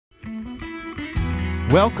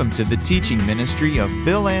Welcome to the teaching ministry of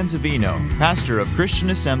Bill Anzavino, pastor of Christian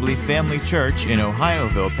Assembly Family Church in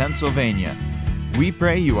Ohioville, Pennsylvania. We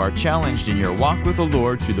pray you are challenged in your walk with the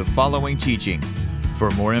Lord through the following teaching.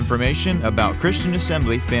 For more information about Christian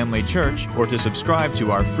Assembly Family Church or to subscribe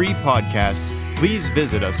to our free podcasts, please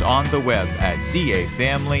visit us on the web at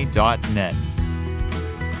cafamily.net.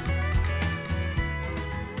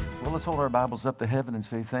 Well, let's hold our Bibles up to heaven and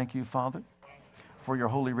say, thank you, Father, for your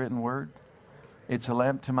holy written word. It's a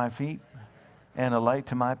lamp to my feet and a light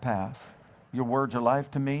to my path. Your words are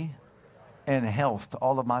life to me and health to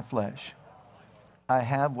all of my flesh. I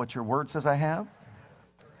have what your word says I have.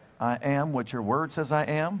 I am what your word says I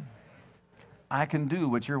am. I can do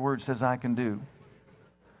what your word says I can do.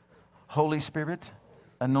 Holy Spirit,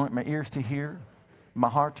 anoint my ears to hear, my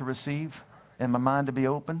heart to receive, and my mind to be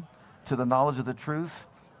open to the knowledge of the truth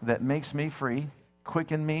that makes me free.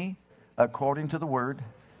 Quicken me according to the word.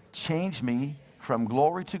 Change me from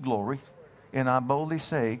glory to glory, and I boldly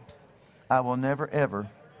say, I will never, ever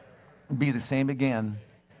be the same again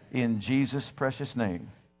in Jesus' precious name.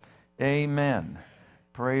 Amen.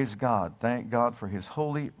 Praise God. Thank God for his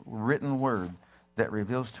holy written word that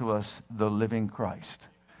reveals to us the living Christ.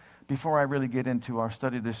 Before I really get into our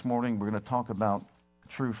study this morning, we're going to talk about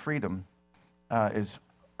true freedom. As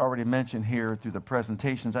already mentioned here through the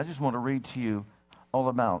presentations, I just want to read to you all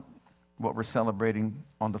about what we're celebrating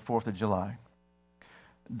on the 4th of July.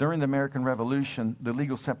 During the American Revolution, the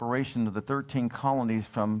legal separation of the 13 colonies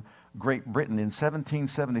from Great Britain in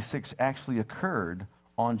 1776 actually occurred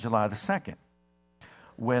on July the 2nd,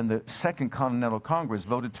 when the Second Continental Congress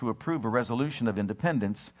voted to approve a resolution of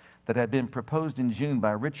independence that had been proposed in June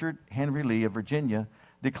by Richard Henry Lee of Virginia,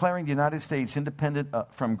 declaring the United States independent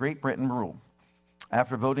from Great Britain rule.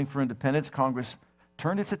 After voting for independence, Congress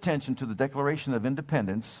turned its attention to the Declaration of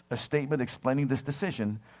Independence, a statement explaining this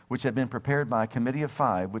decision, which had been prepared by a committee of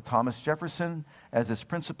 5 with Thomas Jefferson as its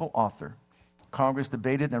principal author. Congress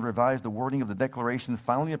debated and revised the wording of the Declaration,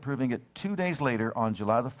 finally approving it 2 days later on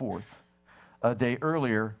July the 4th. A day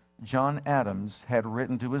earlier, John Adams had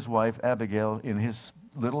written to his wife, Abigail, in his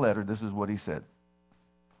little letter, this is what he said.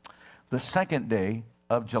 The second day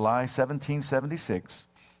of July 1776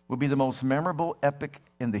 will be the most memorable epoch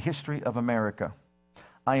in the history of America.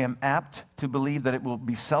 I am apt to believe that it will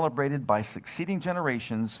be celebrated by succeeding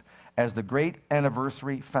generations as the great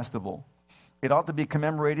anniversary festival. It ought to be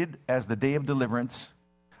commemorated as the day of deliverance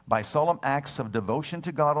by solemn acts of devotion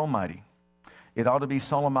to God Almighty. It ought to be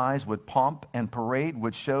solemnized with pomp and parade,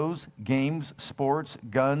 with shows, games, sports,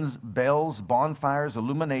 guns, bells, bonfires,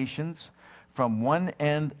 illuminations, from one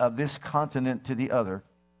end of this continent to the other,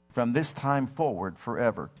 from this time forward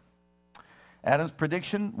forever. Adams'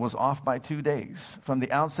 prediction was off by 2 days. From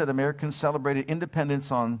the outset, Americans celebrated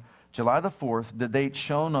independence on July the 4th, the date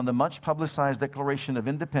shown on the much-publicized Declaration of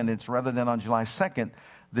Independence, rather than on July 2nd,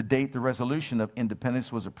 the date the resolution of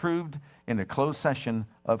independence was approved in a closed session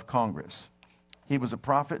of Congress. He was a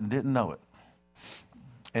prophet and didn't know it.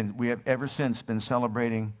 And we have ever since been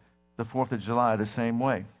celebrating the 4th of July the same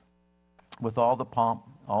way, with all the pomp,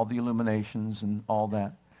 all the illuminations, and all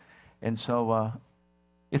that. And so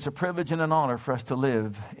it's a privilege and an honor for us to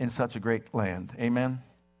live in such a great land. Amen.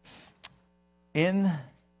 In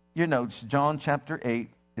your notes, John chapter 8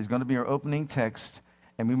 is going to be our opening text,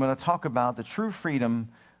 and we want to talk about the true freedom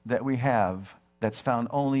that we have that's found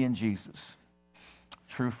only in Jesus.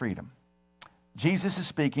 True freedom. Jesus is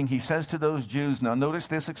speaking. He says to those Jews, now notice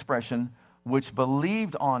this expression, which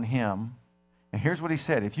believed on him. And here's what he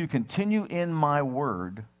said, if you continue in my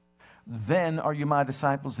word, then are you my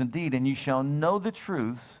disciples indeed, and you shall know the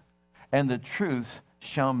truth, and the truth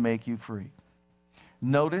shall make you free.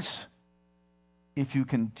 Notice, if you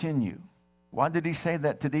continue. Why did he say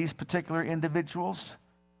that to these particular individuals?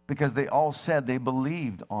 Because they all said they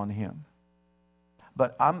believed on him.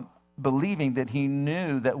 But I'm believing that he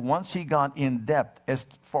knew that once he got in depth as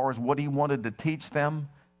far as what he wanted to teach them,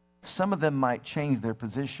 some of them might change their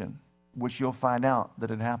position, which you'll find out that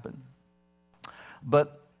it happened.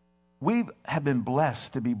 But we have been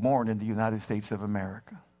blessed to be born in the United States of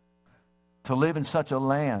America, to live in such a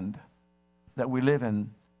land that we live in.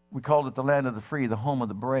 We call it the land of the free, the home of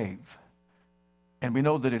the brave. And we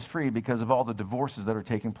know that it's free because of all the divorces that are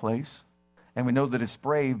taking place. And we know that it's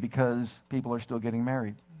brave because people are still getting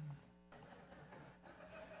married.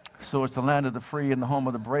 So it's the land of the free and the home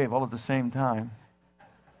of the brave all at the same time.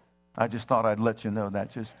 I just thought I'd let you know that.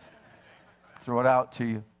 Just throw it out to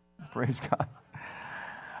you. Praise God.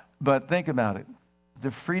 But think about it.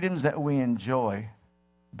 The freedoms that we enjoy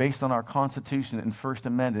based on our Constitution and First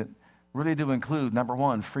Amendment really do include, number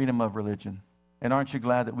one, freedom of religion. And aren't you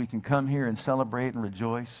glad that we can come here and celebrate and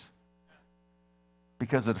rejoice?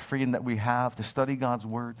 because of the freedom that we have to study God's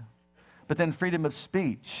word. But then freedom of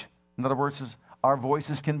speech. In other words, our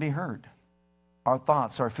voices can be heard. Our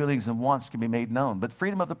thoughts, our feelings, and wants can be made known. But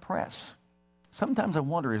freedom of the press. Sometimes I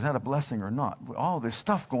wonder, is that a blessing or not? All this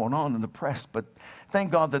stuff going on in the press, but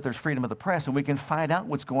thank God that there's freedom of the press, and we can find out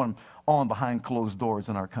what's going on behind closed doors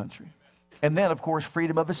in our country. And then, of course,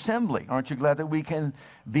 freedom of assembly. Aren't you glad that we can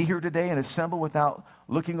be here today and assemble without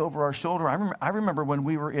looking over our shoulder? I remember when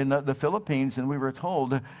we were in the Philippines and we were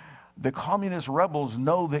told, the communist rebels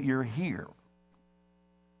know that you're here.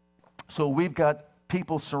 So we've got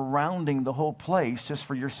people surrounding the whole place just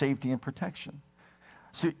for your safety and protection.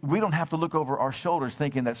 So we don't have to look over our shoulders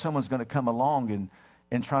thinking that someone's going to come along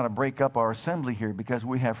and try to break up our assembly here, because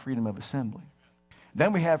we have freedom of assembly.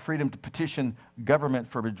 Then we have freedom to petition government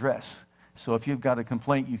for redress. So if you've got a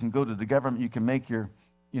complaint, you can go to the government, you can make your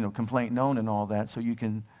complaint known and all that, so you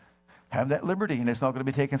can have that liberty, and it's not going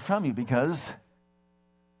to be taken from you because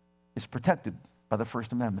it's protected by the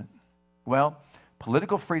First Amendment. Well,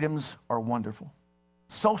 political freedoms are wonderful.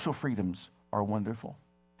 Social freedoms are wonderful.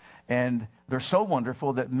 And they're so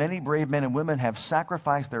wonderful that many brave men and women have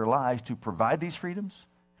sacrificed their lives to provide these freedoms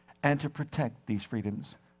and to protect these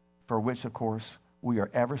freedoms, for which, of course, we are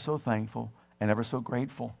ever so thankful and ever so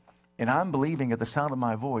grateful. And I'm believing at the sound of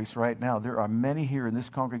my voice right now, there are many here in this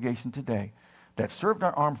congregation today that served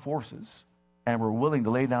our armed forces and were willing to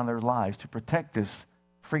lay down their lives to protect this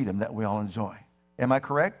freedom that we all enjoy. Am I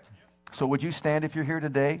correct? So would you stand if you're here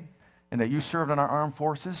today and that you served in our armed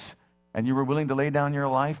forces and you were willing to lay down your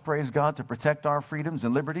life, praise God, to protect our freedoms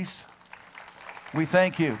and liberties? We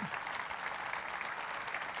thank you.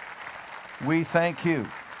 We thank you.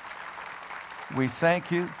 We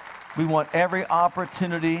thank you. We want every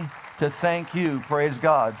opportunity to thank you, praise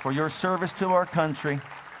God, for your service to our country.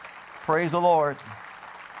 Praise the Lord.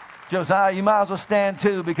 Josiah, you might as well stand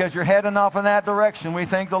too, because you're heading off in that direction. We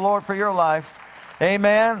thank the Lord for your life.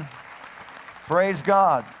 Amen. Praise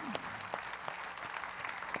God.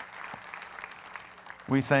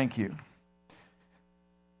 We thank you.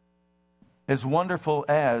 As wonderful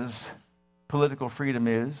as political freedom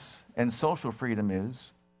is and social freedom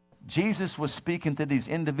is, Jesus was speaking to these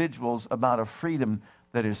individuals about a freedom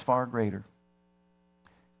that is far greater.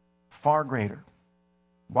 Far greater.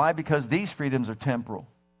 Why? Because these freedoms are temporal.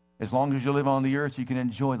 As long as you live on the earth, you can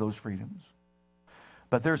enjoy those freedoms.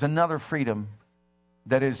 But there's another freedom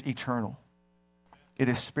that is eternal. It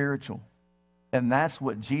is spiritual. And that's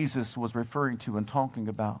what Jesus was referring to and talking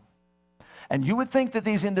about. And you would think that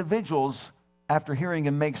these individuals, after hearing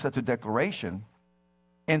him make such a declaration,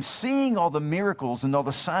 and seeing all the miracles and all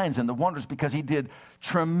the signs and the wonders, because he did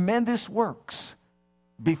tremendous works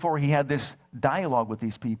before he had this dialogue with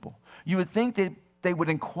these people, you would think that they would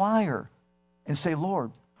inquire and say,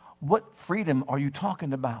 Lord, what freedom are you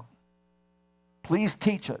talking about? Please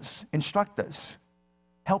teach us, instruct us,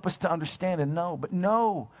 help us to understand and know. But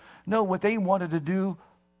no, what they wanted to do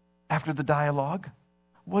after the dialogue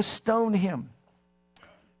was stone him.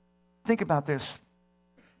 Think about this.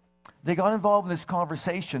 They got involved in this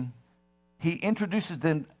conversation. He introduces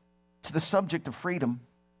them to the subject of freedom,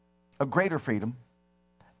 a greater freedom,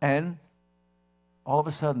 and all of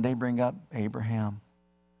a sudden they bring up Abraham.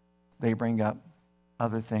 They bring up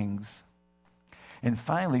other things. And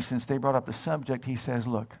finally, since they brought up the subject, he says,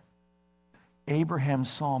 look, Abraham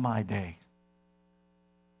saw my day,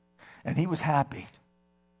 and he was happy.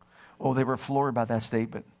 Oh, they were floored by that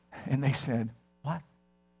statement. And they said, what?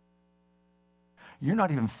 You're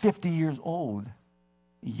not even 50 years old.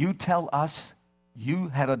 You tell us you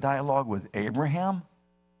had a dialogue with Abraham?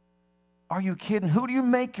 Are you kidding? Who do you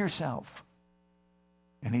make yourself?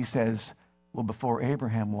 And he says, well, before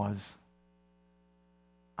Abraham was,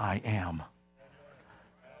 I am.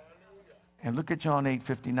 And look at John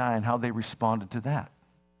 8:59, how they responded to that.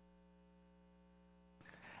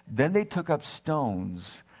 Then they took up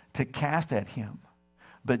stones to cast at him.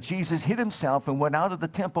 But Jesus hid himself and went out of the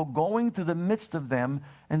temple, going through the midst of them,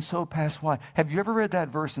 and so passed by. Have you ever read that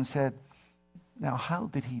verse and said, now how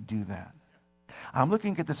did he do that? I'm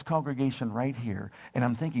looking at this congregation right here, and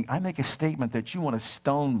I'm thinking, I make a statement that you want to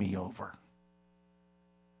stone me over.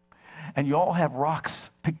 And you all have rocks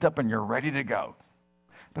picked up and you're ready to go.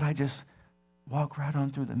 But I just walk right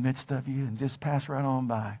on through the midst of you and just pass right on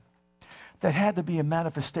by. That had to be a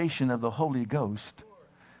manifestation of the Holy Ghost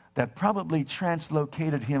that probably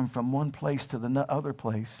translocated him from one place to the other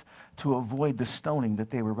place to avoid the stoning that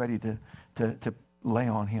they were ready to lay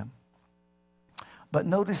on him. But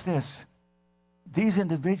notice this. These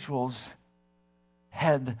individuals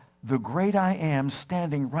had the great I Am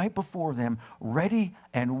standing right before them, ready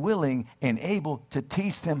and willing and able to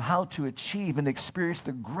teach them how to achieve and experience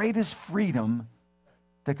the greatest freedom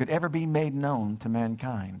that could ever be made known to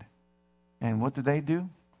mankind. And what do?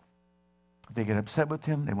 They get upset with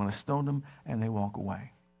him, they want to stone him, and they walk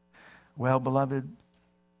away. Well, beloved,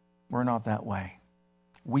 we're not that way.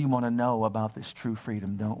 We want to know about this true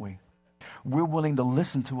freedom, don't we? We're willing to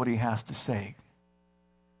listen to what he has to say.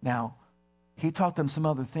 Now, he taught them some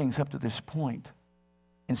other things up to this point,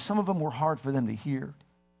 and some of them were hard for them to hear.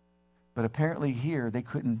 But apparently here, they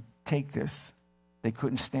couldn't take this. They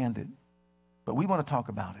couldn't stand it. But we want to talk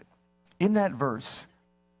about it. In that verse,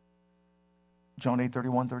 John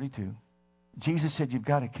 8:31-32, Jesus said, you've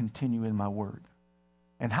got to continue in my word.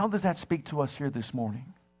 And how does that speak to us here this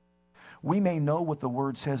morning? We may know what the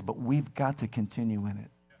word says, but we've got to continue in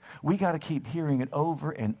it. We got to keep hearing it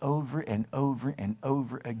over and over and over and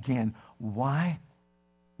over again. Why?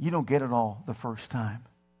 You don't get it all the first time.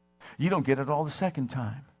 You don't get it all the second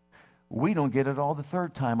time. We don't get it all the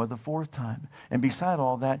third time or the fourth time. And beside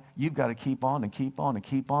all that, you've got to keep on and keep on and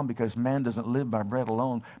keep on, because man doesn't live by bread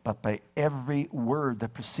alone, but by every word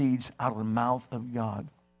that proceeds out of the mouth of God.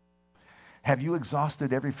 Have you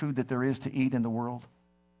exhausted every food that there is to eat in the world?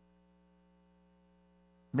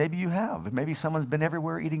 Maybe you have. Maybe someone's been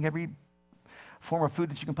everywhere eating every form of food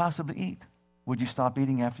that you can possibly eat. Would you stop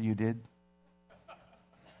eating after you did?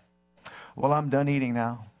 Well, I'm done eating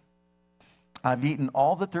now. I've eaten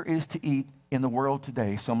all that there is to eat in the world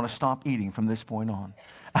today, so I'm going to stop eating from this point on.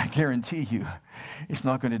 I guarantee you, it's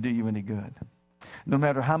not going to do you any good. No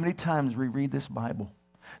matter how many times we read this Bible,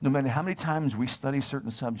 no matter how many times we study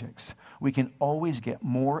certain subjects, we can always get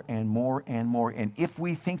more and more and more. And if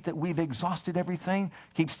we think that we've exhausted everything,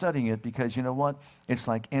 keep studying it, because you know what? It's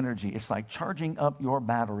like energy. It's like charging up your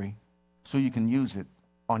battery so you can use it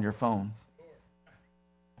on your phone.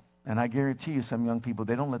 And I guarantee you, some young people,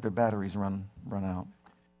 they don't let their batteries run out.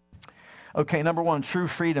 Okay, number one, true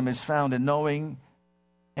freedom is found in knowing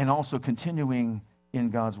and also continuing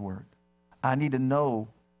in God's word. I need to know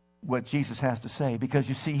what Jesus has to say, because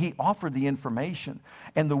you see, he offered the information.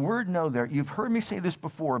 And the word know there, you've heard me say this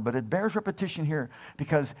before, but it bears repetition here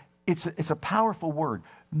because it's a powerful word.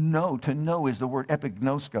 Know, to know, is the word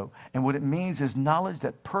epignosko. And what it means is knowledge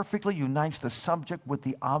that perfectly unites the subject with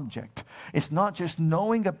the object. It's not just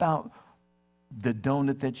knowing about the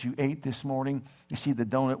donut that you ate this morning. You see, the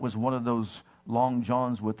donut was one of those Long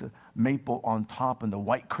Johns with the maple on top and the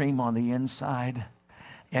white cream on the inside.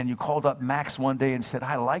 And you called up Max one day and said,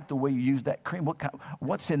 I like the way you use that cream.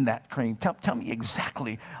 What's in that cream? Tell me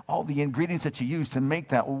exactly all the ingredients that you use to make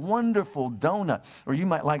that wonderful donut. Or you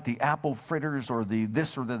might like the apple fritters or the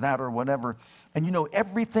this or the that or whatever. And you know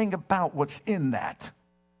everything about what's in that.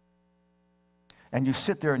 And you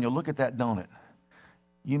sit there and you look at that donut.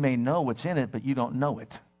 You may know what's in it, but you don't know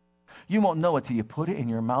it. You won't know it till you put it in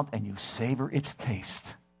your mouth and you savor its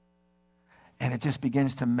taste. And it just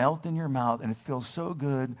begins to melt in your mouth, and it feels so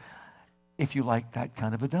good if you like that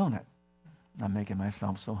kind of a donut. I'm making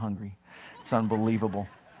myself so hungry. It's unbelievable.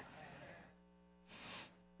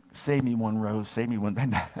 Save me one rose. Save me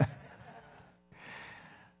one.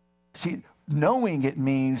 See, knowing it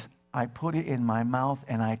means I put it in my mouth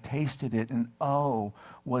and I tasted it, and oh,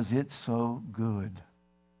 was it so good.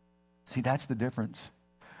 See, that's the difference.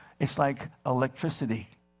 It's like electricity.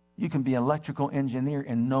 You can be an electrical engineer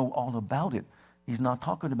and know all about it. He's not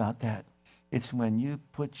talking about that. It's when you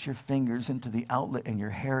put your fingers into the outlet and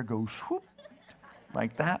your hair goes whoop,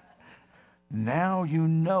 like that. Now you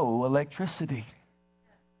know electricity.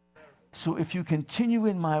 So if you continue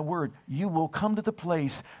in my word, you will come to the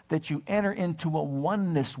place that you enter into a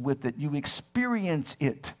oneness with it. You experience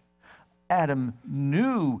it. Adam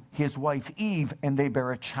knew his wife Eve, and they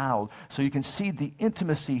bear a child. So you can see the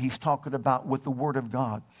intimacy he's talking about with the word of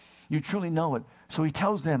God. You truly know it. So he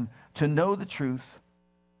tells them to know the truth,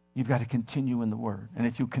 you've got to continue in the word. And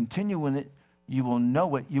if you continue in it, you will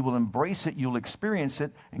know it, you will embrace it, you'll experience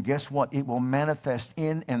it, and guess what? It will manifest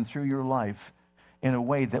in and through your life in a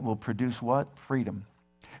way that will produce what? Freedom.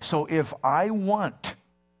 So if I want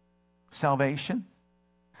salvation,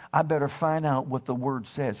 I better find out what the word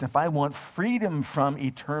says. If I want freedom from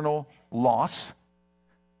eternal loss,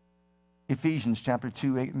 Ephesians chapter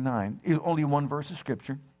 2, 8, and 9. Only one verse of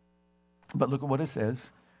scripture. But look at what it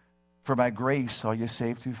says. For by grace are you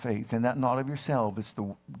saved through faith, and that not of yourself. It's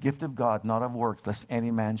the gift of God, not of works, lest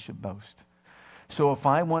any man should boast. So if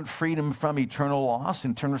I want freedom from eternal loss,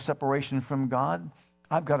 eternal separation from God,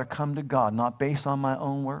 I've got to come to God, not based on my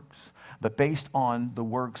own works, but based on the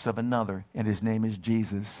works of another, and his name is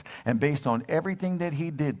Jesus. And based on everything that he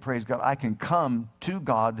did, praise God, I can come to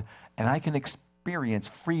God, and I can experience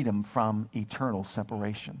freedom from eternal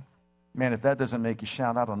separation. Man, if that doesn't make you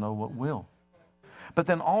shout, I don't know what will. But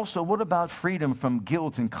then also, what about freedom from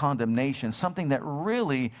guilt and condemnation, something that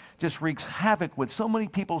really just wreaks havoc with so many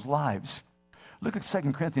people's lives? Look at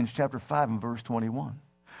 2 Corinthians chapter 5 and verse 21.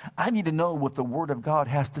 I need to know what the Word of God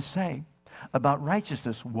has to say about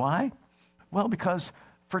righteousness. Why? Well, because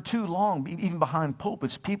for too long, even behind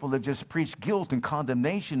pulpits, people have just preached guilt and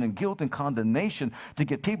condemnation to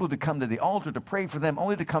get people to come to the altar to pray for them,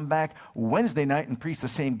 only to come back Wednesday night and preach the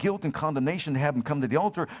same guilt and condemnation, to have them come to the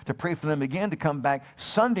altar to pray for them again, to come back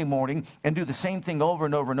Sunday morning and do the same thing over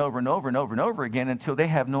and over and over and over and over and over again until they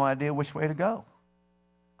have no idea which way to go.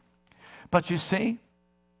 But you see,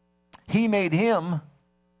 He made Him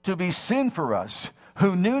to be sin for us,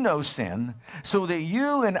 who knew no sin, so that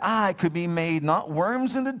you and I could be made not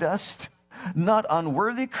worms in the dust, not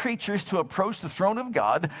unworthy creatures to approach the throne of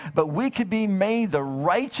God, but we could be made the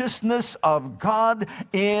righteousness of God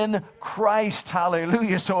in Christ.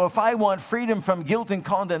 Hallelujah. So if I want freedom from guilt and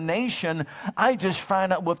condemnation, I just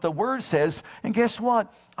find out what the Word says, and guess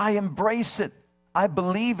what? I embrace it. I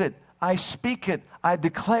believe it. I speak it, I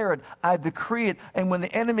declare it, I decree it. And when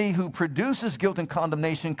the enemy who produces guilt and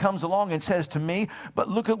condemnation comes along and says to me, but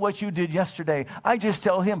look at what you did yesterday, I just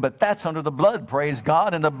tell him, but that's under the blood, praise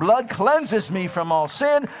God, and the blood cleanses me from all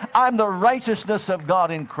sin. I'm the righteousness of God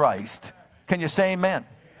in Christ. Can you say amen?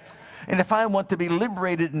 And if I want to be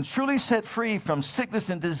liberated and truly set free from sickness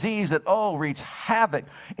and disease that all wreaks havoc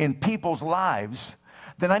in people's lives,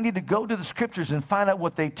 then I need to go to the Scriptures and find out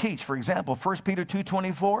what they teach. For example, 1 Peter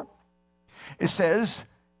 2:24. It says,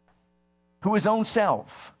 who his own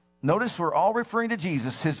self, notice we're all referring to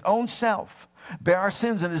Jesus, his own self, bear our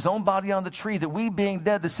sins in his own body on the tree, that we being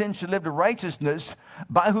dead to sin should live to righteousness,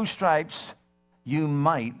 by whose stripes you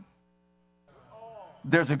might.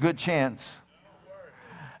 There's a good chance.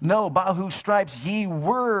 No, by whose stripes ye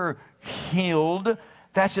were healed.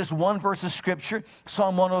 That's just one verse of Scripture.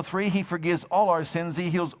 Psalm 103, He forgives all our sins. He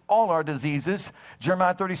heals all our diseases.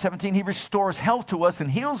 Jeremiah 30:17, He restores health to us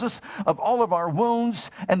and heals us of all of our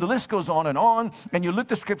wounds. And the list goes on. And you look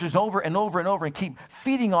the Scriptures over and over and over and keep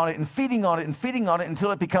feeding on it and feeding on it and feeding on it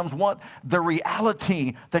until it becomes what? The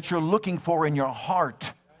reality that you're looking for in your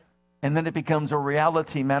heart. And then it becomes a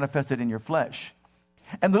reality manifested in your flesh.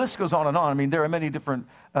 And the list goes on. I mean, there are many different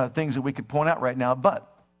things that we could point out right now, but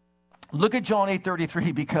look at John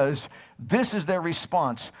 8:33, because this is their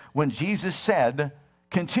response when Jesus said,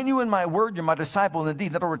 continue in my word, you're my disciple indeed.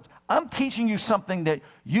 In other words, I'm teaching you something that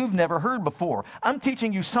you've never heard before. I'm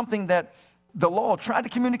teaching you something that the law tried to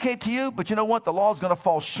communicate to you, but you know what? The law is going to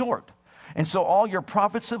fall short. And so all your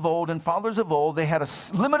prophets of old and fathers of old, they had a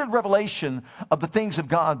limited revelation of the things of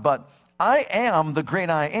God, but I am the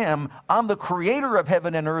great I am. I'm the creator of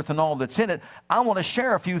heaven and earth and all that's in it. I want to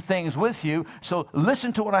share a few things with you, so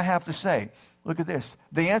listen to what I have to say. Look at this.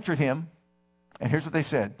 They answered him, and here's what they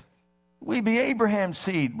said. We be Abraham's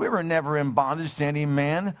seed. We were never in bondage to any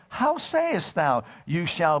man. How sayest thou, you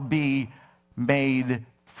shall be made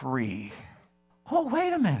free? Oh,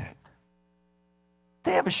 wait a minute.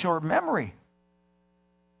 They have a short memory.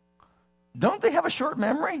 Don't they have a short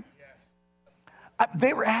memory?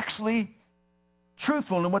 They were actually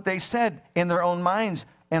truthful in what they said in their own minds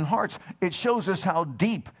and hearts. It shows us how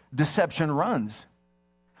deep deception runs.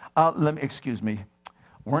 Excuse me.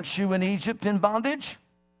 Weren't you in Egypt in bondage?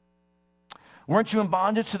 Weren't you in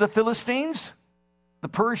bondage to the Philistines, the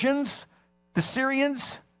Persians, the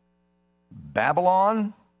Syrians,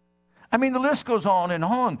 Babylon? I mean, the list goes on and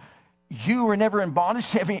on. You were never in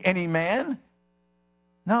bondage to any man?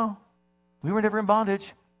 No, we were never in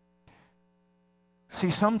bondage. See,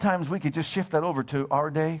 sometimes we could just shift that over to our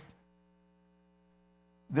day.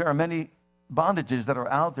 There are many bondages that are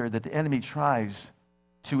out there that the enemy tries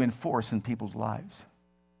to enforce in people's lives.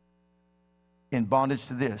 In bondage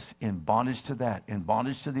to this, in bondage to that, in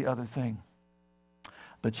bondage to the other thing.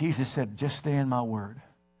 But Jesus said, just stay in my word.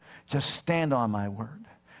 Just stand on my word.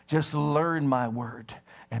 Just learn my word,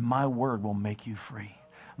 and my word will make you free.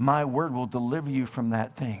 My word will deliver you from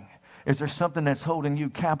that thing. Is there something that's holding you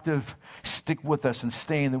captive? Stick with us and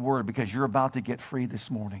stay in the Word, because you're about to get free this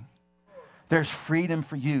morning. There's freedom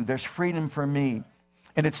for you. There's freedom for me.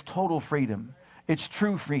 And it's total freedom. It's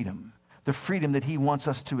true freedom. The freedom that He wants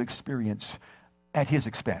us to experience at His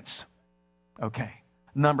expense. Okay.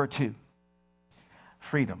 Number 2,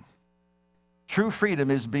 freedom. True freedom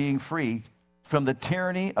is being free from the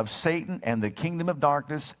tyranny of Satan and the kingdom of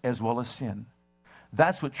darkness as well as sin.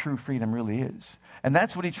 That's what true freedom really is. And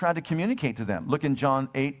that's what He tried to communicate to them. Look in John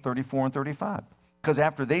 8:34 and 35. Because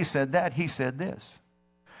after they said that, He said this.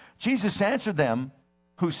 Jesus answered them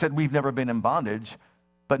who said, we've never been in bondage.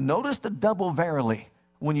 But notice the double verily.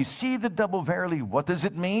 When you see the double verily, what does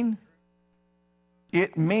it mean?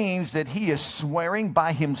 It means that he is swearing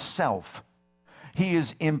by himself. He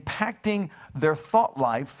is impacting their thought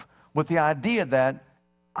life with the idea that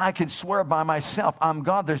I can swear by myself. I'm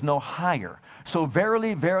God. There's no higher. So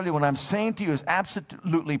verily, verily, what I'm saying to you is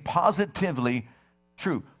absolutely, positively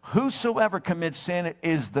true. Whosoever commits sin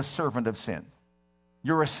is the servant of sin.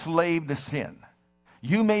 You're a slave to sin.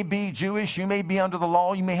 You may be Jewish, you may be under the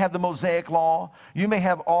law, you may have the Mosaic law, you may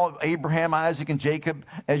have all Abraham, Isaac, and Jacob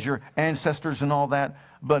as your ancestors and all that,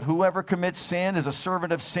 but whoever commits sin is a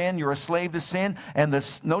servant of sin. You're a slave to sin. And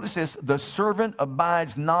notice this, the servant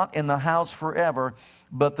abides not in the house forever,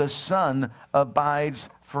 but the Son abides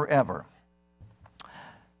forever.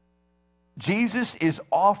 Jesus is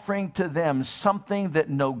offering to them something that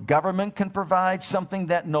no government can provide, something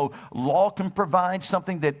that no law can provide,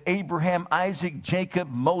 something that Abraham, Isaac, Jacob,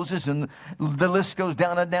 Moses, and the list goes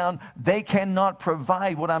down and down. They cannot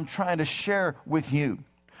provide what I'm trying to share with you.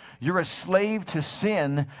 You're a slave to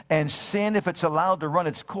sin, and sin, if it's allowed to run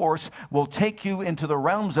its course, will take you into the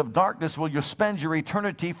realms of darkness where you'll spend your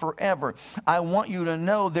eternity forever. I want you to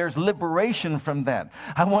know there's liberation from that.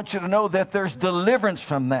 I want you to know that there's deliverance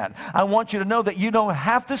from that. I want you to know that you don't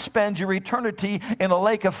have to spend your eternity in a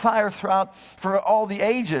lake of fire throughout for all the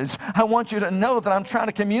ages. I want you to know that I'm trying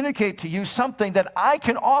to communicate to you something that I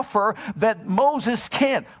can offer that Moses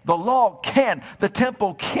can't, the law can't, the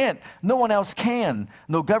temple can't, no one else can,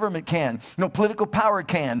 no government can, no political power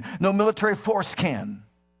can, no military force can.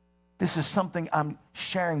 This is something I'm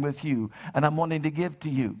sharing with you and I'm wanting to give to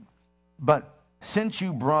you. But since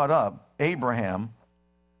you brought up Abraham,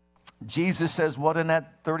 Jesus says what in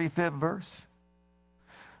that 35th verse?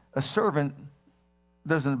 A servant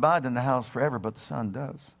doesn't abide in the house forever, but the son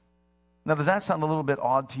does. Now, does that sound a little bit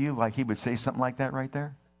odd to you, like he would say something like that right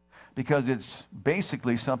there? Because it's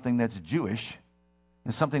basically something that's Jewish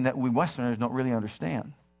and something that we Westerners don't really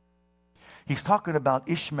understand. He's talking about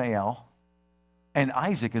Ishmael and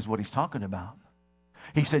Isaac is what he's talking about.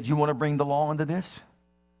 He said, you want to bring the law into this?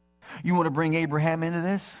 You want to bring Abraham into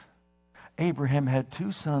this? Abraham had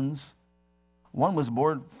two sons. One was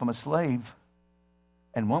born from a slave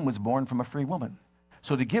and one was born from a free woman.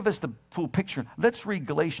 So to give us the full picture, let's read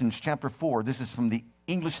Galatians chapter 4. This is from the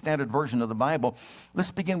English Standard Version of the Bible. Let's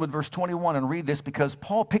begin with verse 21 and read this because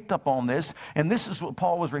Paul picked up on this, and this is what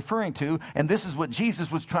Paul was referring to, and this is what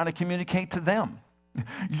Jesus was trying to communicate to them.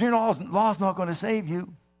 Your law's not going to save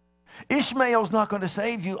you. Ishmael's not going to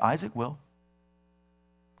save you. Isaac will.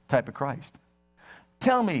 Type of Christ.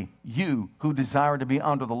 Tell me, you who desire to be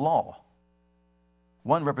under the law.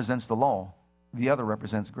 One represents the law, the other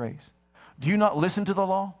represents grace. Do you not listen to the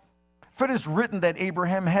law? For it is written that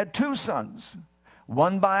Abraham had two sons,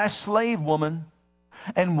 one by a slave woman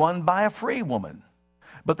and one by a free woman.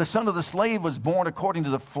 But the son of the slave was born according to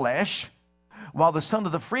the flesh, while the son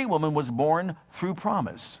of the free woman was born through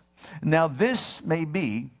promise. Now this may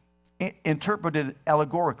be interpreted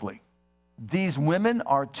allegorically. These women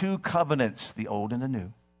are two covenants, the old and the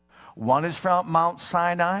new. One is from Mount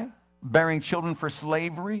Sinai, bearing children for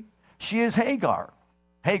slavery. She is Hagar.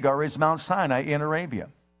 Hagar is Mount Sinai in Arabia.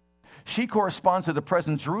 She corresponds to the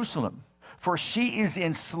present Jerusalem, for she is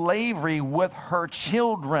in slavery with her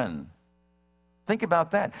children. Think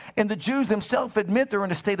about that. And the Jews themselves admit they're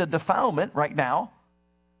in a state of defilement right now,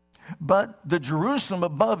 but the Jerusalem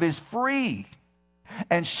above is free,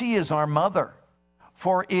 and she is our mother.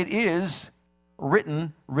 For it is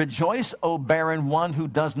written, rejoice, O barren one who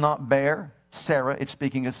does not bear. Sarah, it's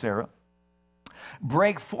speaking of Sarah.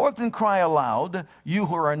 Break forth and cry aloud, you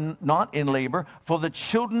who are not in labor, for the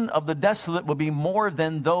children of the desolate will be more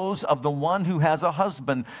than those of the one who has a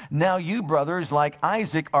husband. Now you, brothers, like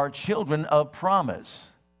Isaac, are children of promise.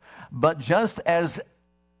 But just as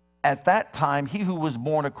at that time he who was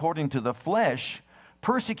born according to the flesh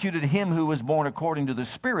persecuted him who was born according to the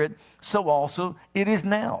Spirit, so also it is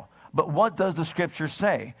now. But what does the Scripture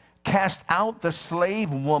say? Cast out the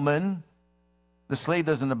slave woman. The slave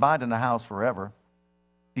doesn't abide in the house forever.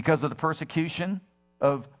 Because of the persecution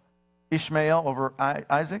of Ishmael over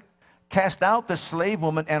Isaac, cast out the slave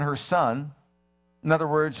woman and her son. In other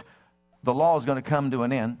words, the law is going to come to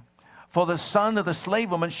an end. For the son of the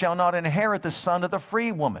slave woman shall not inherit the son of the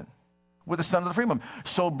free woman, with the son of the free woman.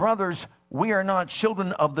 So, brothers, we are not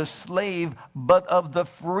children of the slave, but of the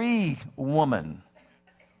free woman.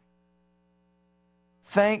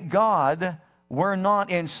 Thank God we're not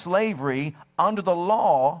in slavery under the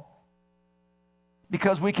law,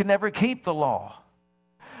 because we can never keep the law.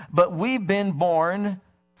 But we've been born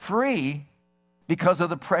free because of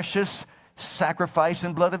the precious sacrifice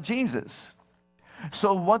and blood of Jesus.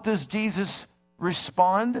 So what does Jesus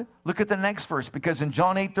respond? Look at the next verse, because in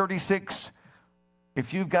John 8:36,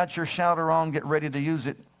 If you've got your shouter on, get ready to use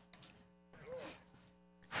it.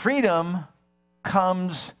 Freedom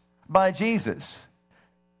comes by Jesus.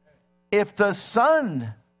 If the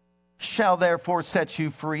Son shall therefore set you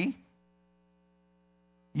free,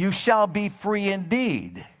 you shall be free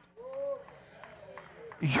indeed.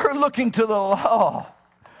 You're looking to the law.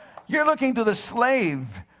 You're looking to the slave.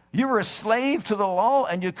 You were a slave to the law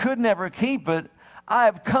and you could never keep it. I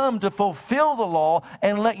have come to fulfill the law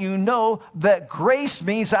and let you know that grace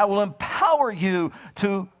means I will empower you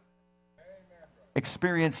to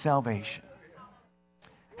experience salvation.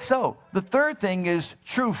 So, the third thing is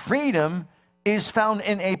true freedom is found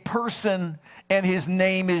in a person, and his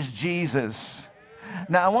name is Jesus.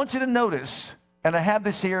 Now, I want you to notice, and I have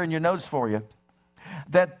this here in your notes for you,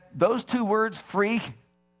 that those two words, free,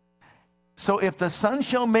 so if the Son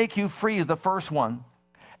shall make you free is the first one,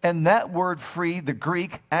 and that word free, the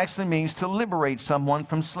Greek, actually means to liberate someone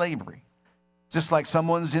from slavery. Just like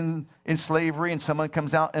someone's in slavery and someone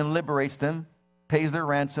comes out and liberates them, pays their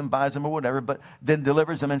ransom, buys them or whatever, but then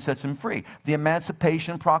delivers them and sets them free. The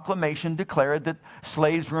Emancipation Proclamation declared that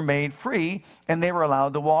slaves were made free and they were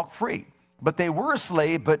allowed to walk free. But they were a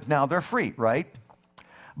slave, but now they're free, right?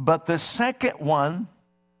 But the second one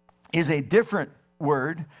is a different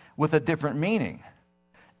word with a different meaning.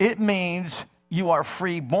 It means you are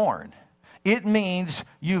free-born. It means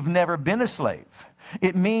you've never been a slave.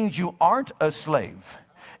 It means you aren't a slave.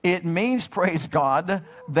 It means, praise God,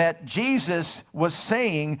 that Jesus was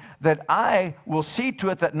saying that I will see to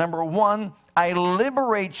it that, number one, I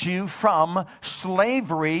liberate you from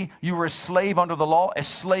slavery. You were a slave under the law, a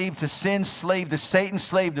slave to sin, slave to Satan,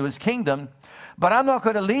 slave to his kingdom. But I'm not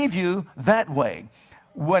going to leave you that way.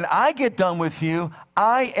 When I get done with you,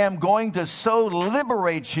 I am going to so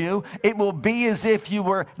liberate you, it will be as if you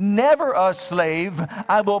were never a slave.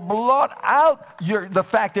 I will blot out the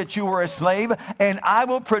fact that you were a slave, and I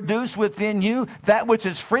will produce within you that which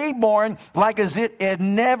is freeborn, like as it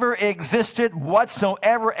never existed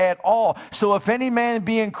whatsoever at all. So if any man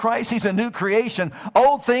be in Christ, he's a new creation.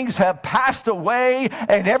 Old things have passed away,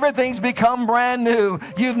 and everything's become brand new.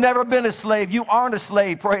 You've never been a slave. You aren't a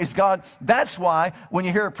slave, praise God. That's why when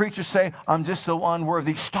you hear a preacher say, I'm just so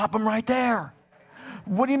unworthy, stop him right there.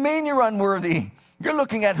 What do you mean you're unworthy? You're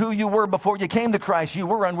looking at who you were before you came to Christ. You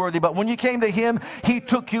were unworthy, but when you came to him, he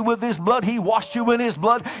took you with his blood. He washed you in his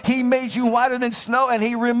blood. He made you whiter than snow, and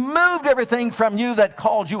he removed everything from you that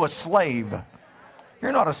called you a slave.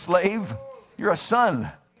 You're not a slave. You're a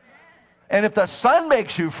son. And if the Son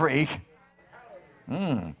makes you free,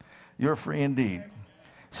 you're free indeed.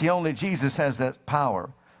 See, only Jesus has that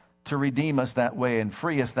power to redeem us that way and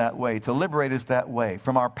free us that way, to liberate us that way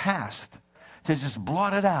from our past, to just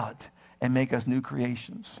blot it out and make us new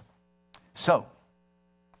creations. So,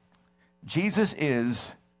 Jesus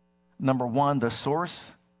is, number one, the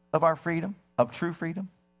source of our freedom, of true freedom.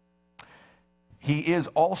 He is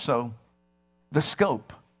also the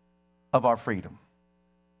scope of our freedom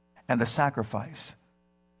and the sacrifice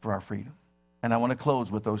for our freedom. And I want to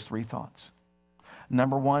close with those three thoughts.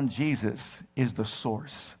 Number one, Jesus is the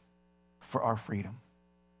source for our freedom.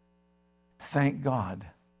 Thank God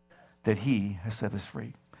that he has set us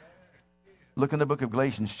free. Look in the book of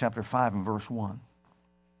Galatians chapter 5 and verse 1.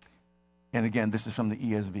 And again, this is from the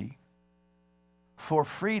ESV. For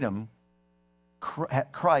freedom,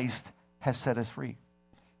 Christ has set us free.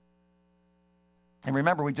 And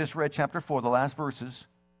remember, we just read chapter 4, the last verses,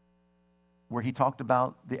 where he talked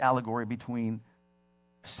about the allegory between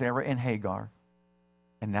Sarah and Hagar.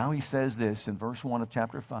 And now he says this in verse 1 of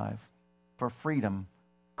chapter 5. For freedom,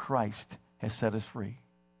 Christ has set us free.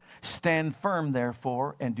 Stand firm,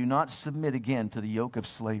 therefore, and do not submit again to the yoke of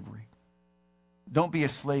slavery. Don't be a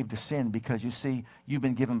slave to sin, because you see, you've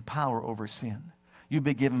been given power over sin. You've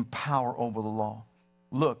been given power over the law.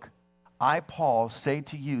 Look, I, Paul, say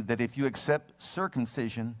to you that if you accept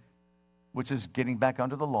circumcision, which is getting back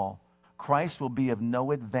under the law, Christ will be of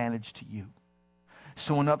no advantage to you.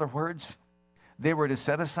 So in other words, they were to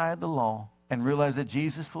set aside the law and realize that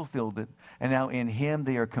Jesus fulfilled it, and now in him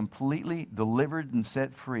they are completely delivered and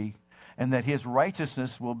set free, and that his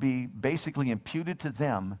righteousness will be basically imputed to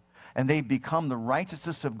them, and they become the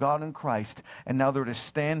righteousness of God in Christ, and now they're to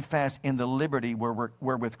stand fast in the liberty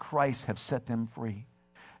wherewith Christ have set them free.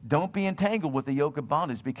 Don't be entangled with the yoke of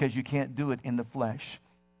bondage, because you can't do it in the flesh.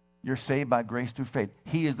 You're saved by grace through faith.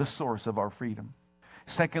 He is the source of our freedom.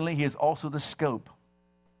 Secondly, he is also the scope.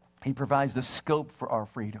 He provides the scope for our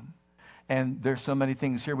freedom. And there's so many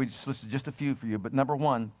things here. We just listed just a few for you. But number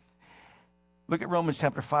one, look at Romans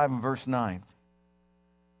chapter 5 and verse 9.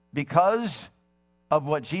 Because of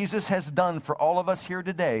what Jesus has done for all of us here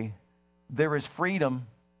today, there is freedom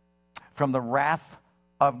from the wrath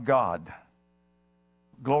of God.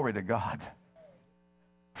 Glory to God.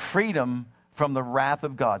 Freedom from the wrath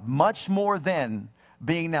of God. Much more than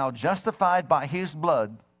being now justified by his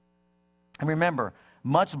blood. And remember,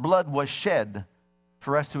 much blood was shed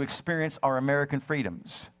for us to experience our American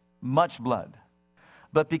freedoms. Much blood.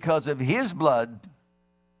 But because of his blood,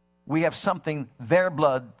 we have something their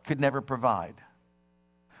blood could never provide.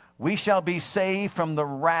 We shall be saved from the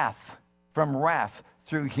wrath,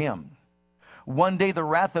 through him. One day the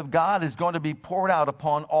wrath of God is going to be poured out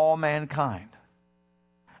upon all mankind.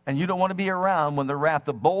 And you don't want to be around when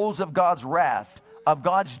the bowls of God's wrath, of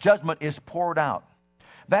God's judgment is poured out.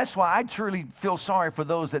 That's why I truly feel sorry for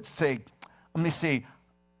those that say, let me see,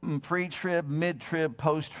 pre-trib, mid-trib,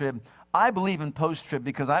 post-trib. I believe in post-trib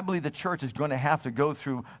because I believe the church is going to have to go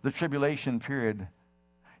through the tribulation period.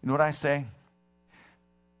 You know what I say?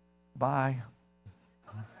 Bye.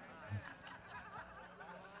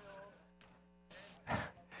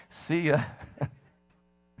 See ya.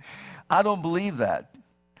 I don't believe that.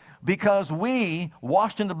 Because we,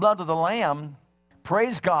 washed in the blood of the Lamb,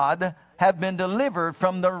 praise God, have been delivered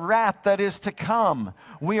from the wrath that is to come.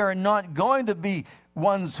 We are not going to be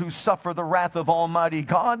ones who suffer the wrath of Almighty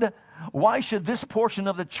God. Why should this portion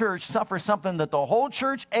of the church suffer something that the whole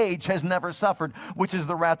church age has never suffered, which is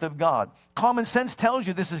the wrath of God? Common sense tells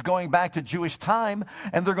you this is going back to Jewish time,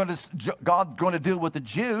 and God's going to deal with the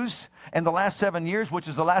Jews. And the last 7 years, which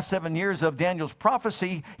is the last 7 years of Daniel's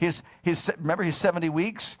prophecy, remember his 70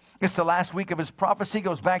 weeks? It's the last week of his prophecy,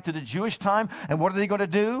 goes back to the Jewish time. And what are they going to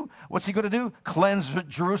do? What's he going to do? Cleanse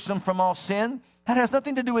Jerusalem from all sin. That has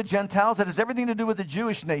nothing to do with Gentiles. That has everything to do with the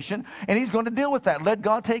Jewish nation. And he's going to deal with that. Let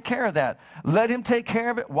God take care of that. Let him take care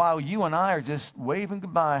of it while you and I are just waving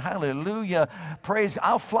goodbye. Hallelujah. Praise God.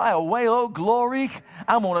 I'll fly away. Oh, glory.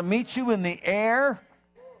 I'm going to meet you in the air.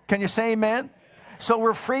 Can you say amen? So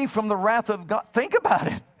we're free from the wrath of God. Think about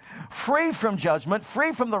it. Free from judgment.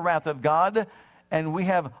 Free from the wrath of God. And we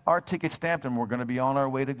have our ticket stamped and we're going to be on our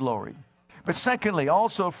way to glory. But secondly,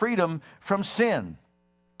 also freedom from sin.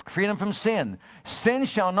 Freedom from sin. Sin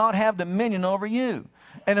shall not have dominion over you.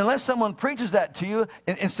 And unless someone preaches that to you,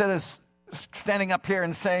 instead of standing up here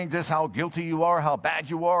and saying just how guilty you are, how bad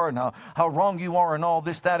you are, and how wrong you are, and all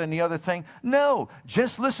this, that, and the other thing. No,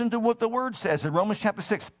 just listen to what the Word says in Romans chapter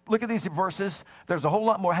 6. Look at these verses. There's a whole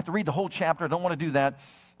lot more. I have to read the whole chapter. I don't want to do that.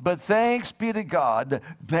 But thanks be to God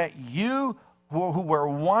that you who were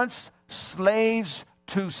once slaves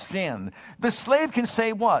to sin. The slave can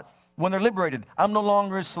say what? When they're liberated, I'm no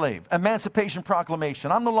longer a slave. Emancipation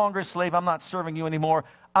Proclamation. I'm no longer a slave. I'm not serving you anymore.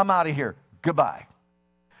 I'm out of here. Goodbye.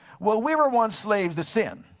 Well, we were once slaves to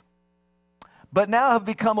sin, but now have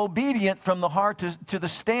become obedient from the heart to the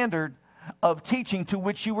standard of teaching to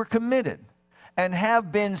which you were committed, and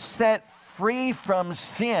have been set free from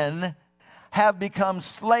sin, have become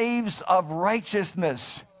slaves of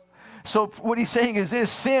righteousness. So what he's saying is this: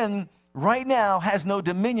 sin right now has no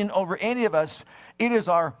dominion over any of us. It is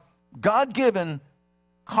our God-given,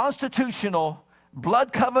 constitutional,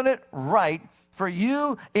 blood covenant right for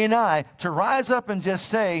you and I to rise up and just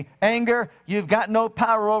say, anger, you've got no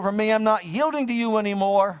power over me. I'm not yielding to you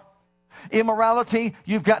anymore. Immorality,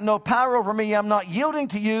 you've got no power over me. I'm not yielding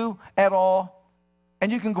to you at all. And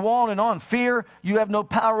you can go on and on. Fear, you have no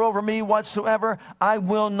power over me whatsoever. I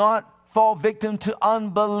will not fall victim to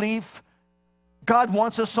unbelief. God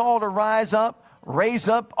wants us all to rise up, raise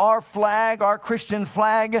up our flag, our Christian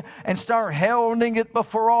flag, and start heralding it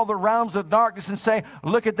before all the realms of darkness and say,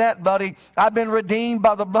 look at that, buddy. I've been redeemed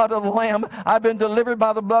by the blood of the Lamb. I've been delivered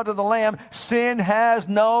by the blood of the Lamb. Sin has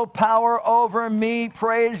no power over me.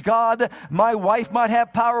 Praise God. My wife might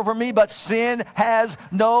have power over me, but sin has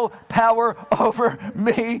no power over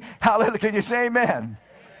me. Hallelujah. Can you say amen?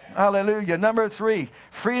 Hallelujah. Number 3,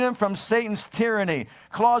 freedom from Satan's tyranny.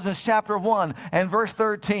 Colossians chapter 1 and verse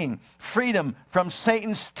 13. Freedom from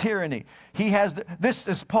Satan's tyranny. This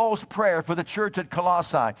is Paul's prayer for the church at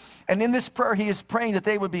Colossae. And in this prayer, he is praying that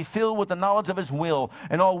they would be filled with the knowledge of his will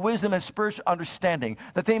and all wisdom and spiritual understanding,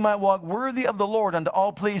 that they might walk worthy of the Lord unto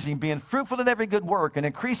all pleasing, being fruitful in every good work and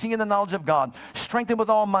increasing in the knowledge of God, strengthened with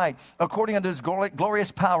all might, according unto his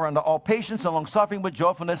glorious power, unto all patience and long-suffering with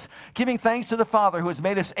joyfulness, giving thanks to the Father who has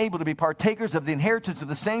made us able to be partakers of the inheritance of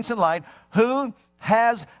the saints in light, who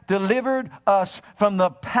has delivered us from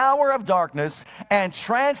the power of darkness and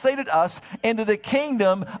translated us into the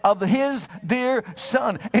kingdom of his dear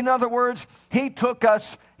Son. In other words, he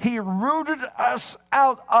rooted us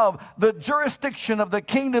out of the jurisdiction of the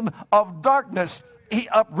kingdom of darkness. He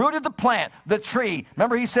uprooted the plant, the tree.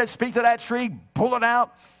 Remember he said, speak to that tree, pull it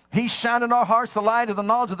out. He shined in our hearts the light of the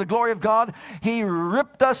knowledge of the glory of God. He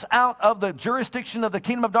ripped us out of the jurisdiction of the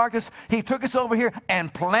kingdom of darkness. He took us over here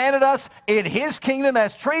and planted us in His kingdom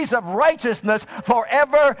as trees of righteousness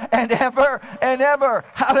forever and ever and ever.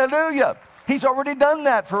 Hallelujah. He's already done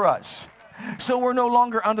that for us. So we're no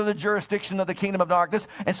longer under the jurisdiction of the kingdom of darkness.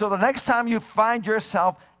 And so the next time you find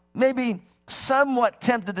yourself maybe somewhat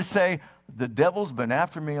tempted to say, the devil's been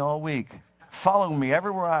after me all week, following me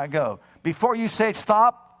everywhere I go. Before you say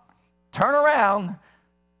stop, turn around.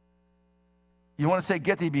 You want to say,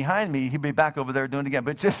 get thee behind me, he'll be back over there doing it again.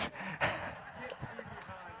 But just,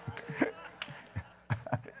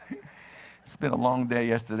 it's been a long day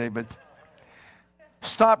yesterday, but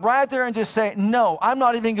stop right there and just say, no, I'm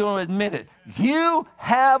not even going to admit it. You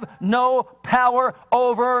have no power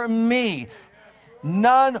over me.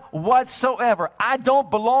 None whatsoever. I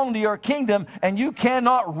don't belong to your kingdom, and you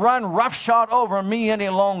cannot run roughshod over me any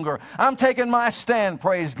longer. I'm taking my stand,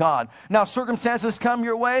 praise God. Now, circumstances come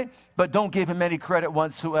your way, but don't give him any credit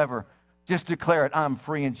whatsoever. Just declare it. I'm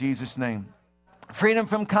free in Jesus' name. Freedom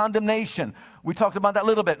from condemnation. We talked about that a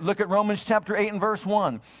little bit. Look at Romans chapter 8 and verse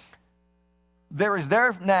 1. There is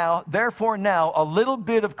therefore now a little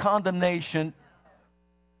bit of condemnation.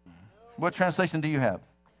 What translation do you have?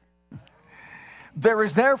 There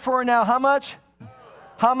is therefore now how much?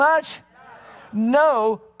 How much?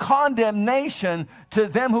 No condemnation to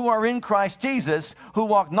them who are in Christ Jesus, who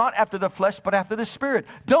walk not after the flesh, but after the Spirit.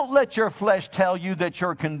 Don't let your flesh tell you that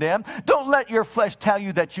you're condemned. Don't let your flesh tell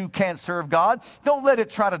you that you can't serve God. Don't let it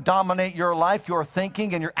try to dominate your life, your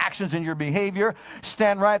thinking, and your actions and your behavior.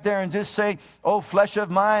 Stand right there and just say, oh, flesh of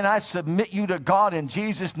mine, I submit you to God in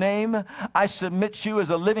Jesus' name. I submit you as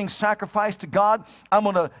a living sacrifice to God. I'm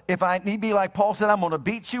going to, if I need be like Paul said, I'm going to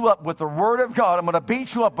beat you up with the Word of God. I'm going to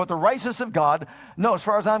beat you up with the righteousness of God. No, as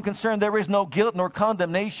far as I'm concerned, there is no guilt nor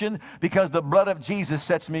condemnation because the blood of Jesus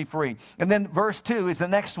sets me free. And then verse 2 is the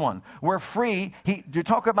next one. We're free. You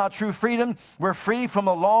talk about true freedom. We're free from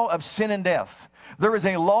the law of sin and death. There is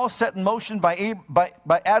a law set in motion by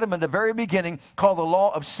Adam in the very beginning called the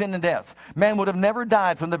law of sin and death. Man would have never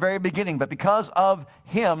died from the very beginning, but because of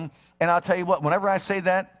him, and I'll tell you what, whenever I say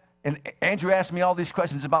that, and Andrew asked me all these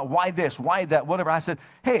questions about why this, why that, whatever, I said,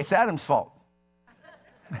 hey, it's Adam's fault.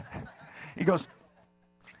 He goes,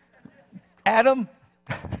 Adam,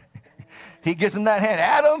 he gives him that hand.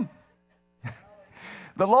 Adam,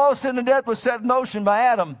 the law of sin and death was set in motion by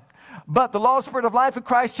Adam, but the law of spirit of life in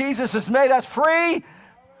Christ Jesus has made us free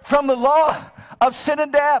from the law of sin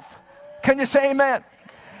and death. Can you say amen?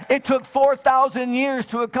 It took 4,000 years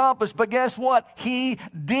to accomplish, but guess what? He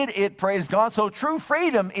did it, praise God. So true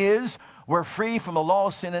freedom is we're free from the law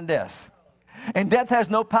of sin and death. And death has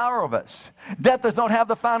no power of us. Death does not have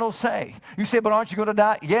the final say. You say, but aren't you going to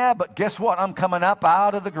die? Yeah, but guess what? I'm coming up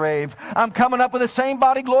out of the grave. I'm coming up with the same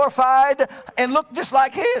body glorified and look just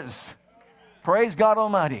like his. Praise God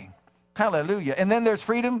Almighty. Hallelujah. And then there's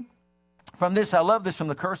freedom from this. I love this, from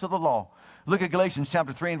the curse of the law. Look at Galatians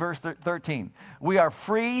chapter 3 and verse 13. We are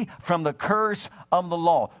free from the curse of the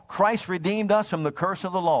law. Christ redeemed us from the curse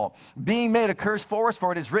of the law, being made a curse for us,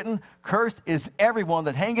 for it is written, cursed is everyone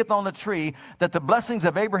that hangeth on the tree, that the blessings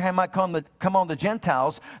of Abraham might come on the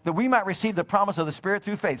Gentiles, that we might receive the promise of the Spirit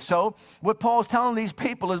through faith. So what Paul's telling these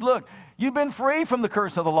people is, look, you've been free from the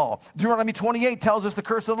curse of the law. Deuteronomy 28 tells us the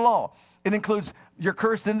curse of the law. It includes you're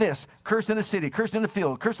cursed in this, cursed in the city, cursed in the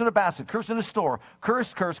field, cursed in the basket, cursed in the store,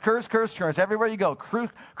 cursed, everywhere you go,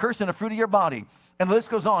 cursed in the fruit of your body. And the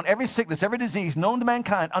list goes on. Every sickness, every disease, known to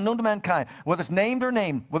mankind, unknown to mankind, whether it's named or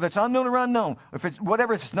named, whether it's unknown or unknown, if it's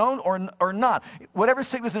whatever, if it's known or not, whatever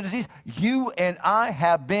sickness or disease, you and I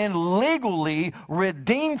have been legally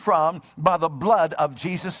redeemed from by the blood of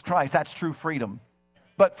Jesus Christ. That's true freedom.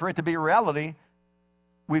 But for it to be a reality,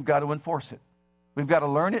 we've got to enforce it. We've got to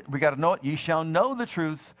learn it. We've got to know it. Ye shall know the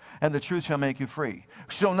truth, and the truth shall make you free.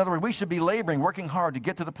 So in other words, we should be laboring, working hard to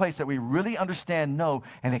get to the place that we really understand, know,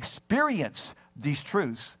 and experience these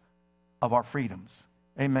truths of our freedoms.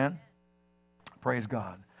 Amen? Praise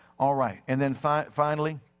God. All right. And then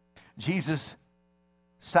finally, Jesus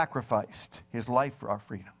sacrificed his life for our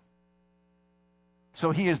freedom.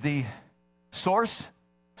 So he is the source,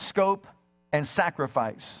 scope, and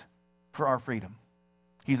sacrifice for our freedom.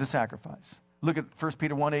 He's the sacrifice. Look at 1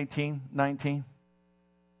 Peter 1:18, 19.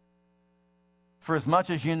 For as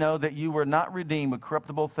much as you know that you were not redeemed with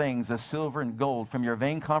corruptible things as silver and gold from your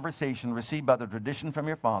vain conversation received by the tradition from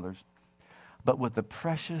your fathers, but with the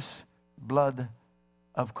precious blood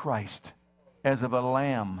of Christ, as of a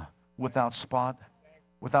lamb without spot,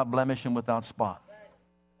 without blemish, and without spot.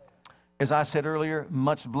 As I said earlier,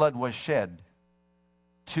 much blood was shed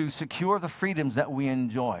to secure the freedoms that we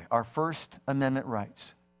enjoy, our First Amendment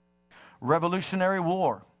rights. Revolutionary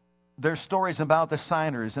War. There's stories about the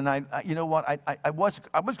signers, and you know what? I was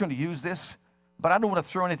going to use this, but I don't want to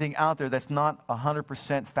throw anything out there that's not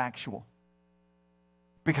 100% factual.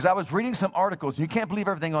 Because I was reading some articles, and you can't believe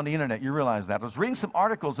everything on the internet. You realize that. I was reading some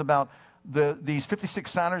articles about these 56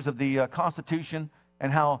 signers of the Constitution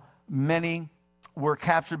and how many were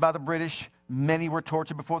captured by the British, many were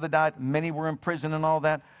tortured before they died, many were in prison and all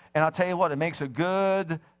that. And I'll tell you what, it makes a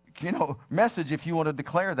good, message if you want to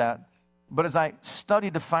declare that. But as I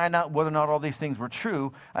studied to find out whether or not all these things were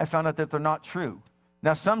true, I found out that they're not true.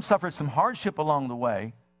 Now, some suffered some hardship along the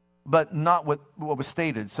way, but not what was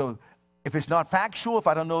stated. So if it's not factual, if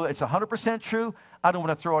I don't know it's 100% true, I don't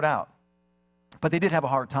want to throw it out. But they did have a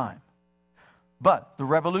hard time. But the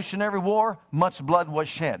Revolutionary War, much blood was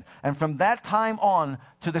shed. And from that time on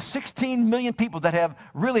to the 16 million people that have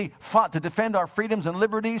really fought to defend our freedoms and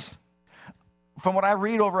liberties, from what I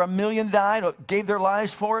read, over 1 million died or gave their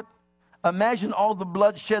lives for it. Imagine all the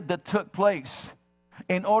bloodshed that took place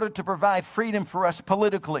in order to provide freedom for us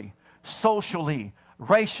politically, socially,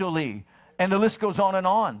 racially, and the list goes on and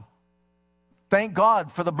on. Thank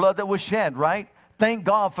God for the blood that was shed, right? Thank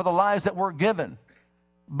God for the lives that were given.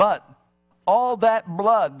 But all that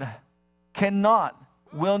blood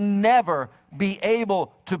will never be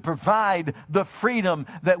able to provide the freedom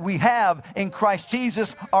that we have in Christ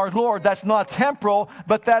Jesus our Lord. That's not temporal,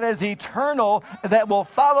 but that is eternal, that will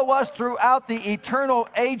follow us throughout the eternal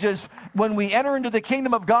ages when we enter into the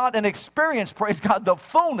kingdom of God and experience, praise God, the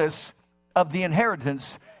fullness of the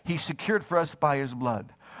inheritance He secured for us by His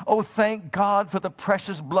blood. Oh, thank God for the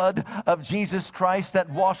precious blood of Jesus Christ that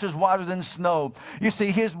washes whiter than snow. You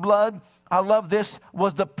see, His blood, I love this,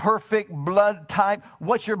 was the perfect blood type.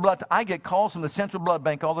 What's your blood type? I get calls from the Central Blood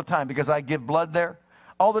Bank all the time because I give blood there.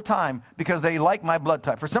 All the time because they like my blood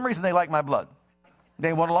type. For some reason, they like my blood.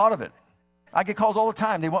 They want a lot of it. I get calls all the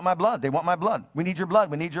time. They want my blood. They want my blood. We need your blood.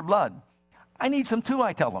 We need your blood. I need some too,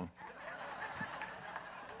 I tell them.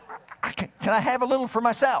 Can I have a little for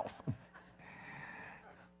myself?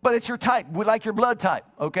 But it's your type. We like your blood type,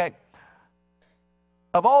 okay?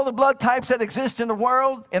 Of all the blood types that exist in the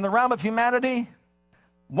world, in the realm of humanity,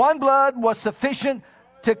 one blood was sufficient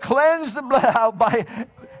to cleanse the blood out by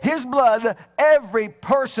His blood, every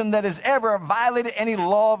person that has ever violated any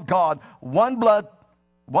law of God. One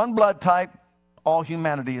blood type, all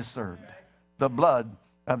humanity is served. The blood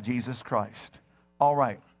of Jesus Christ. All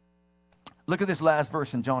right. Look at this last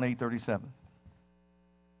verse in John 8:37.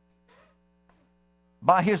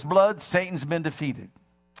 By His blood, Satan's been defeated.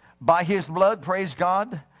 By His blood, praise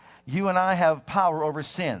God, you and I have power over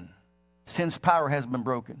sin. Sin's power has been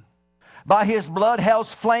broken. By His blood,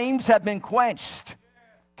 hell's flames have been quenched.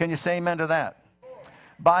 Can you say amen to that?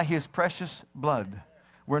 By His precious blood,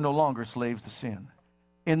 we're no longer slaves to sin.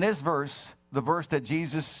 In this verse, the verse that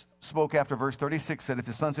Jesus spoke after verse 36 said, if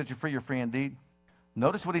the Son sets you free, you're free indeed.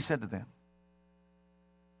 Notice what He said to them.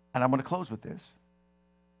 And I'm going to close with this.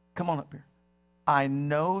 Come on up here. I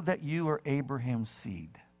know that you are Abraham's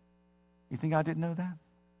seed. You think I didn't know that?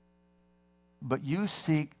 But you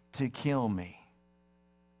seek to kill me.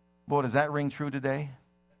 Boy, does that ring true today?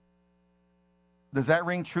 Does that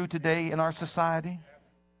ring true today in our society?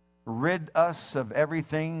 Rid us of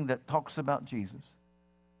everything that talks about Jesus.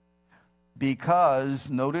 Because,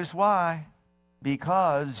 notice why.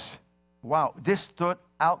 Because, wow, this stood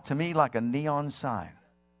out to me like a neon sign.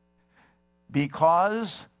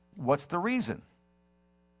 Because, what's the reason?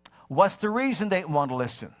 What's the reason they don't want to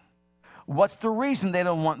listen? What's the reason they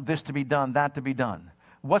don't want this to be done, that to be done?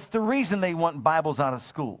 What's the reason they want Bibles out of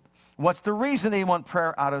school? What's the reason they want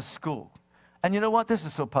prayer out of school? And you know what? This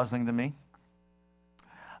is so puzzling to me.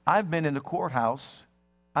 I've been in the courthouse.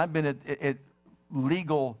 I've been at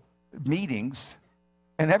legal meetings.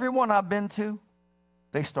 And everyone I've been to,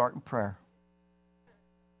 they start in prayer.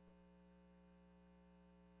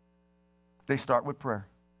 They start with prayer.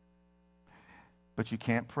 But you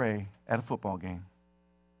can't pray at a football game.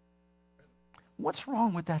 What's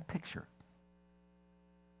wrong with that picture?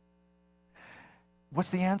 What's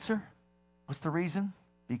the answer? What's the reason?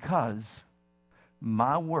 Because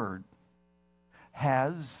my word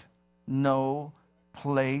has no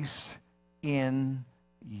place in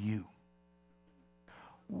you.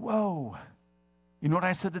 Whoa. You know what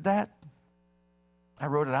I said to that? I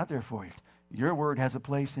wrote it out there for you. Your word has a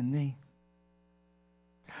place in me.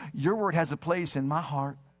 Your word has a place in my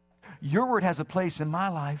heart. Your word has a place in my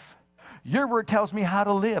life. Your word tells me how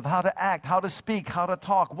to live, how to act, how to speak, how to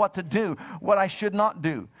talk, what to do, what I should not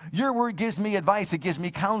do. Your word gives me advice. It gives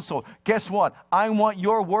me counsel. Guess what? I want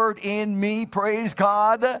your word in me. Praise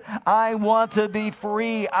God. I want to be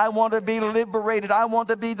free. I want to be liberated. I want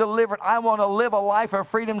to be delivered. I want to live a life of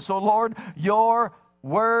freedom. So, Lord, your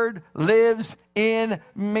word lives in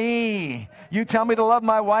me. You tell me to love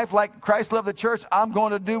my wife like Christ loved the church. I'm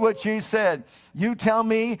going to do what you said. You tell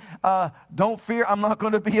me, don't fear. I'm not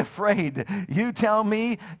going to be afraid. You tell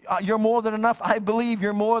me, you're more than enough. I believe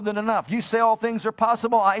you're more than enough. You say all things are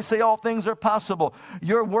possible. I say all things are possible.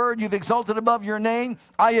 Your word you've exalted above your name.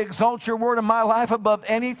 I exalt your word in my life above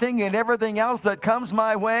anything and everything else that comes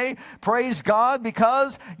my way. Praise God,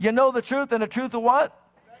 because you know the truth, and the truth of what?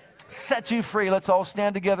 Set you free. Let's all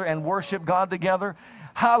stand together and worship God together.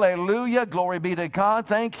 Hallelujah. Glory be to God.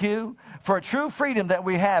 Thank you for true freedom that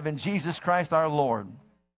we have in Jesus Christ our Lord.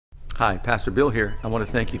 Hi, Pastor Bill here. I want to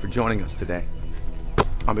thank you for joining us today.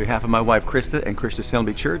 On behalf of my wife Krista and Christian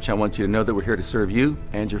Assembly Church, I want you to know that we're here to serve you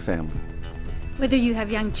and your family. Whether you have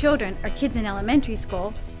young children or kids in elementary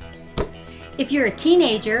school, if you're a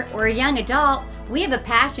teenager or a young adult, we have a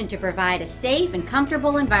passion to provide a safe and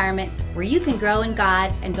comfortable environment where you can grow in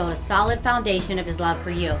God and build a solid foundation of His love for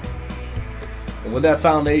you. And with that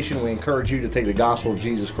foundation, we encourage you to take the gospel of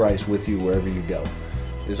Jesus Christ with you wherever you go.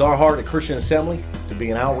 It is our heart at Christian Assembly to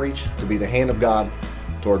be an outreach, to be the hand of God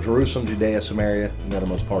toward Jerusalem, Judea, Samaria, and the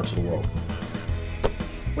uttermost parts of the world.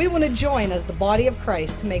 We want to join as the body of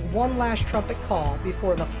Christ to make one last trumpet call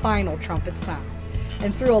before the final trumpet sound,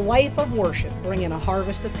 and through a life of worship, bring in a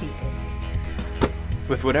harvest of people.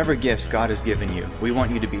 With whatever gifts God has given you, we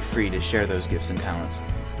want you to be free to share those gifts and talents.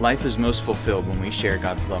 Life is most fulfilled when we share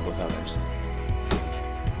God's love with others.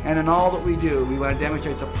 And in all that we do, we want to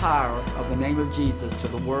demonstrate the power of the name of Jesus to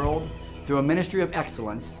the world through a ministry of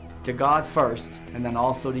excellence, to God first, and then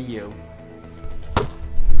also to you.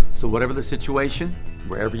 So whatever the situation,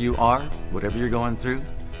 wherever you are, whatever you're going through,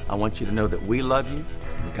 I want you to know that we love you,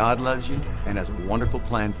 and God loves you, and has a wonderful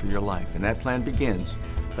plan for your life. And that plan begins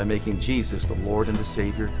by making Jesus the Lord and the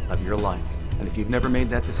Savior of your life. And if you've never made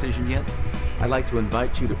that decision yet, I'd like to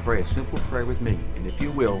invite you to pray a simple prayer with me. And if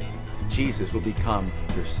you will, Jesus will become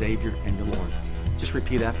your Savior and your Lord. Just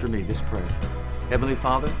repeat after me this prayer. Heavenly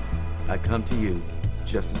Father, I come to you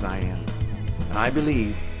just as I am. And I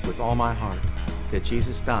believe with all my heart that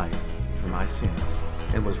Jesus died for my sins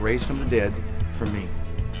and was raised from the dead for me.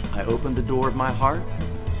 I open the door of my heart.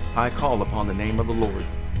 I call upon the name of the Lord.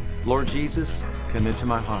 Lord Jesus, come into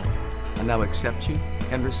my heart. I now accept you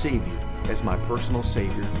and receive you as my personal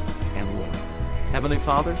Savior and Lord. Heavenly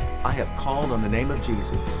Father, I have called on the name of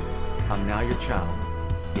Jesus. I'm now your child.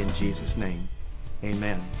 In Jesus' name,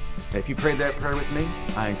 amen. Now, if you prayed that prayer with me,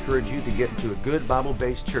 I encourage you to get into a good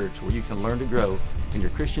Bible-based church where you can learn to grow in your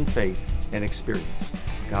Christian faith and experience.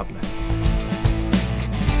 God bless.